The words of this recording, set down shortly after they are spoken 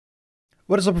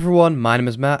What is up everyone, my name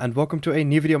is Matt and welcome to a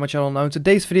new video on my channel. Now in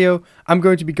today's video, I'm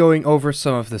going to be going over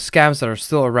some of the scams that are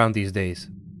still around these days.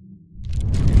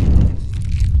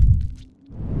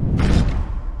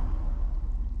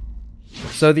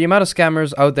 So the amount of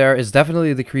scammers out there is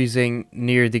definitely decreasing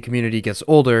near the community gets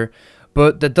older,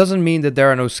 but that doesn't mean that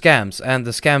there are no scams, and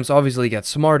the scams obviously get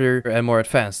smarter and more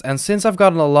advanced. And since I've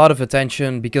gotten a lot of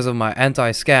attention because of my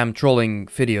anti-scam trolling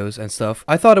videos and stuff,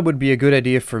 I thought it would be a good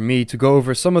idea for me to go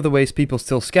over some of the ways people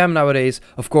still scam nowadays.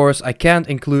 Of course, I can't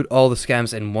include all the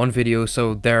scams in one video,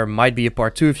 so there might be a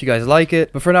part 2 if you guys like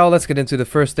it. But for now, let's get into the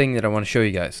first thing that I want to show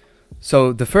you guys.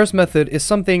 So the first method is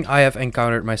something I have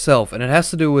encountered myself, and it has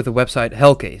to do with the website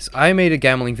Hellcase. I made a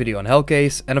gambling video on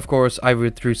Hellcase, and of course I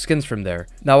withdrew skins from there.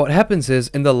 Now what happens is,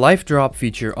 in the live drop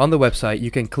feature on the website, you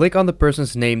can click on the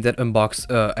person's name that unboxed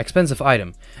an expensive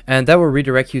item, and that will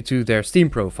redirect you to their Steam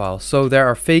profile. So there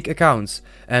are fake accounts,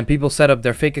 and people set up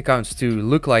their fake accounts to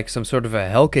look like some sort of a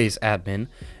Hellcase admin,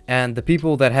 and the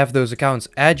people that have those accounts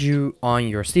add you on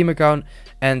your Steam account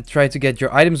and try to get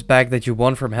your items back that you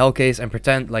won from Hellcase and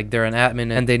pretend like they're an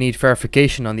admin and they need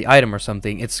verification on the item or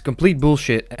something. It's complete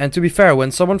bullshit. And to be fair,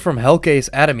 when someone from Hellcase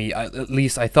added me, at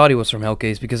least I thought he was from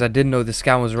Hellcase because I didn't know this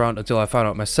scam was around until I found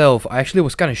out myself, I actually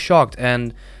was kind of shocked,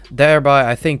 and thereby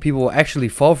I think people will actually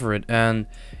fall for it, and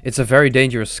it's a very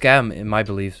dangerous scam in my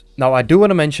belief. Now I do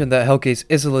want to mention that Hellcase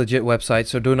is a legit website,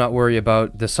 so do not worry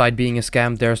about the site being a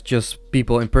scam. There's just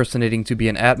people impersonating to be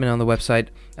an admin on the website.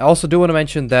 I also do want to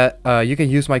mention that you can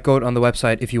use my code on the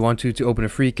website if you want to open a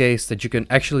free case that you can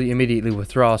actually immediately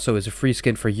withdraw, so it's a free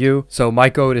skin for you. So my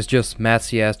code is just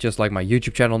MattCS, just like my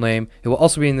YouTube channel name. It will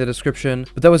also be in the description.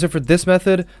 But that was it for this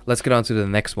method. Let's get on to the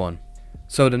next one.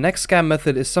 So the next scam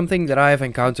method is something that I have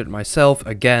encountered myself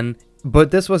again,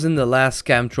 but this was in the last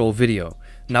scam troll video.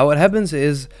 Now what happens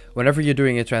is, whenever you're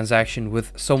doing a transaction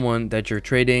with someone that you're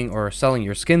trading or selling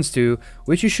your skins to,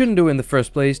 which you shouldn't do in the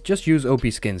first place, just use OP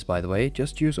skins, by the way,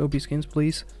 just use OP skins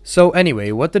please. So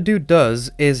anyway, what the dude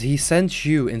does is he sends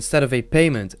you, instead of a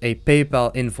payment, a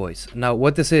PayPal invoice. Now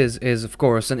what this is of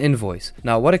course an invoice.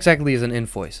 Now what exactly is an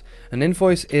invoice? An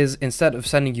invoice is, instead of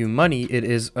sending you money, it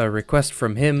is a request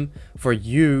from him for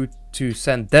you to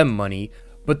send them money.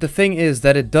 But the thing is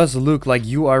that it does look like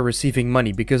you are receiving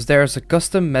money, because there's a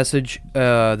custom message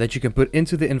that you can put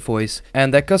into the invoice,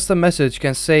 and that custom message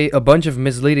can say a bunch of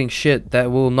misleading shit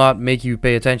that will not make you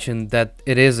pay attention that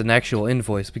it is an actual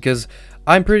invoice, because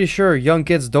I'm pretty sure young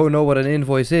kids don't know what an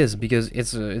invoice is, because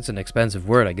it's an expensive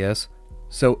word, I guess.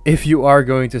 So if you are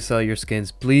going to sell your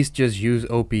skins, please just use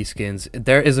OP skins.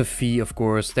 There is a fee, of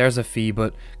course, there's a fee,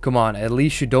 but come on, at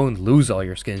least you don't lose all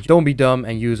your skins. Don't be dumb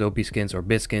and use OP skins or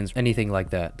bit skins, anything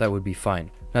like that. That would be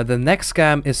fine. Now the next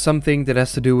scam is something that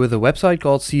has to do with a website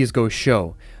called CSGO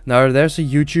Show. Now there's a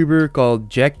YouTuber called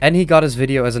Jack, and he got his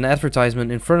video as an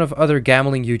advertisement in front of other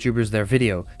gambling YouTubers their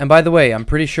video. And by the way, I'm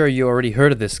pretty sure you already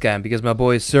heard of this scam because my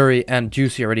boys Suri and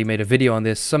Juicy already made a video on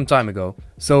this some time ago.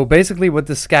 So basically what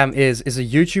this scam is a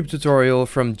YouTube tutorial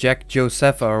from Jack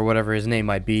Josepha, or whatever his name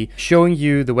might be, showing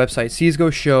you the website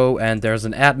CSGO Show, and there's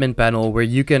an admin panel where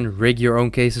you can rig your own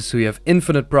cases so you have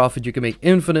infinite profit, you can make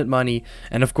infinite money,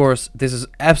 and of course this is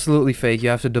absolutely fake. You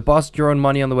have to deposit your own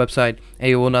money on the website and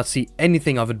you will not see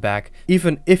anything of it back.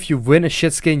 Even if you win a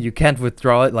shit skin, you can't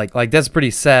withdraw it. Like that's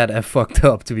pretty sad and fucked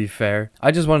up, to be fair.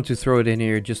 I just wanted to throw it in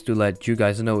here just to let you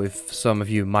guys know if some of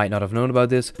you might not have known about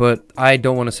this, but I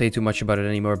don't want to say too much about it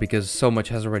anymore because so much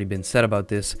has already been said about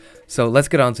this. So let's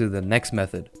get on to the next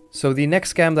method. So the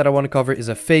next scam that I want to cover is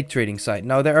a fake trading site.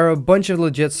 Now there are a bunch of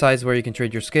legit sites where you can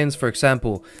trade your skins. For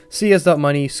example,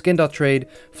 cs.money, skin.trade,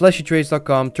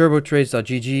 flashytrades.com,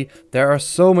 turbotrades.gg. There are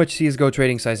so much CSGO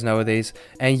trading sites nowadays,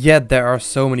 and yet there are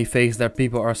so many fakes that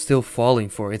people are still falling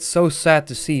for. It's so sad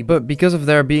to see, but because of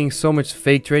there being so much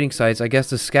fake trading sites, I guess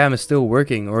the scam is still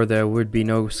working, or there would be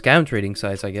no scam trading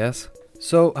sites, I guess.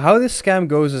 So how this scam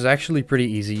goes is actually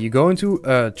pretty easy. You go into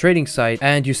a trading site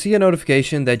and you see a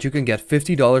notification that you can get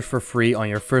 $50 for free on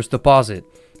your first deposit.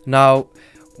 Now,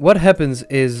 what happens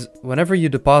is, whenever you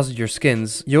deposit your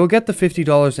skins, you'll get the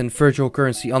 $50 in virtual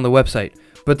currency on the website.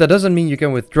 But that doesn't mean you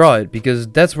can withdraw it, because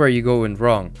that's where you go in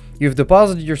wrong. You've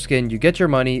deposited your skin, you get your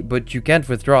money, but you can't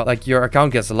withdraw. Like, your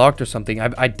account gets locked or something.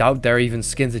 I doubt there are even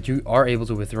skins that you are able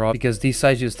to withdraw, because these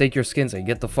sites just take your skins and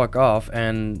get the fuck off,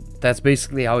 and that's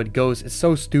basically how it goes. It's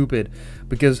so stupid,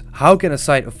 because how can a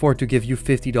site afford to give you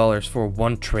 $50 for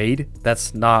one trade?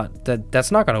 That's not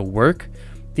gonna work.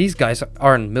 These guys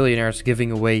aren't millionaires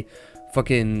giving away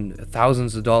fucking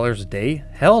thousands of dollars a day.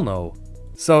 Hell no.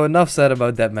 So enough said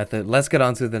about that method. Let's get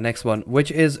on to the next one,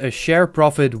 which is a share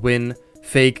profit win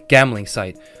fake gambling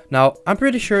site. Now, I'm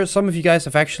pretty sure some of you guys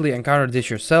have actually encountered this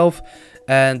yourself,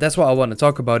 And that's why I want to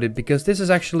talk about it, because this is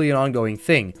actually an ongoing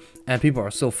thing and people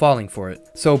are still falling for it.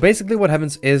 So basically what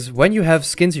happens is, when you have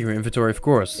skins in your inventory, of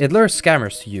course, it lures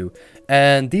scammers to you.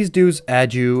 And these dudes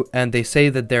add you and they say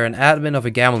that they're an admin of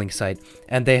a gambling site,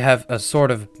 and they have a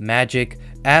sort of magic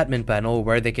admin panel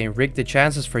where they can rig the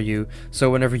chances for you, so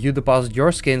whenever you deposit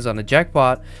your skins on a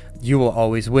jackpot, you will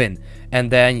always win.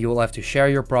 And then you will have to share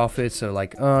your profits. So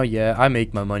like, oh yeah, I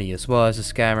make my money as well as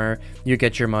a scammer. You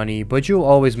get your money, but you'll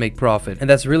always make profit. And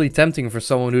that's really tempting for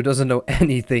someone who doesn't know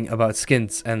anything about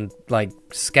skins and like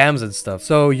scams and stuff.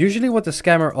 So usually what the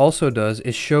scammer also does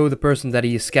is show the person that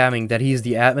he is scamming that he's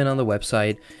the admin on the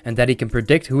website and that he can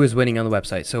predict who is winning on the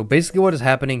website. So basically what is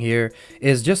happening here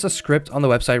is just a script on the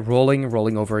website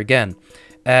rolling over again.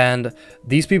 And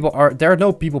these people there are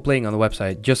no people playing on the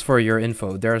website, just for your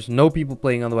info. There's no people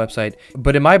playing on the website.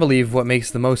 But in my belief, what makes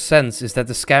the most sense is that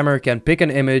the scammer can pick an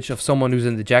image of someone who's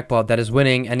in the jackpot that is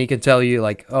winning, and he can tell you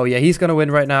like, oh yeah, he's gonna win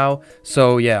right now,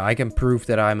 so yeah, I can prove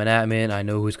that I'm an admin, I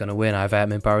know who's gonna win, I have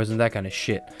admin powers and that kind of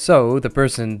shit. So the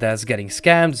person that's getting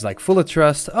scammed is like full of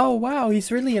trust. Oh wow,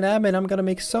 he's really an admin, I'm gonna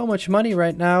make so much money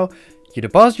right now. You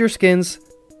deposit your skins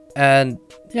and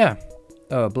yeah,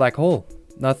 black hole,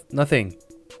 nothing.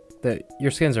 Your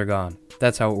skins are gone.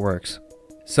 That's how it works.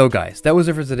 So guys, that was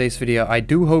it for today's video. I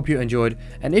do hope you enjoyed,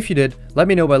 and if you did, let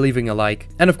me know by leaving a like,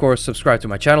 and of course subscribe to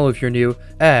my channel if you're new.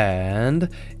 And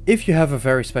if you have a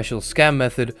very special scam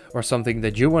method or something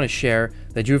that you want to share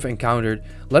that you've encountered,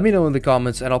 let me know in the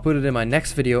comments and I'll put it in my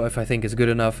next video if I think it's good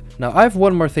enough. Now I have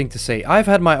one more thing to say. I've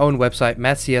had my own website,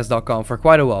 MattCS.com, for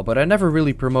quite a while, but I never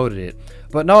really promoted it.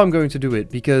 But now I'm going to do it,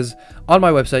 because on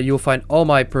my website you'll find all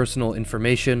my personal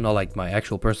information, not like my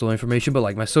actual personal information, but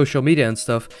like my social media and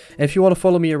stuff. And if you want to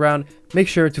follow me around, make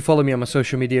sure to follow me on my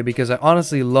social media, because I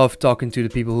honestly love talking to the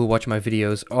people who watch my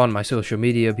videos on my social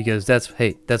media, because that's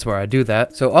where I do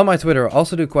that. So on my Twitter I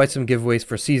also do quite some giveaways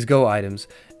for CSGO items,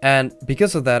 and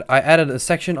because of that I added a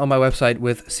section on my website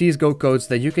with CSGO codes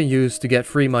that you can use to get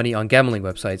free money on gambling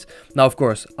websites. Now of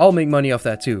course I'll make money off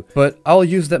that too, but I'll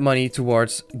use that money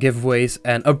towards giveaways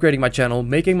and upgrading my channel,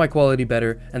 making my quality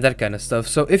better and that kind of stuff.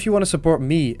 So if you want to support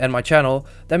me and my channel,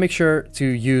 then make sure to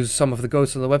use some of the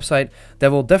codes on the website.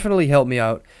 That will definitely help me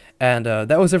out. And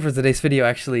that was it for today's video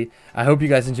actually. I hope you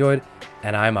guys enjoyed,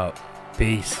 and I'm out.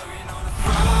 Peace.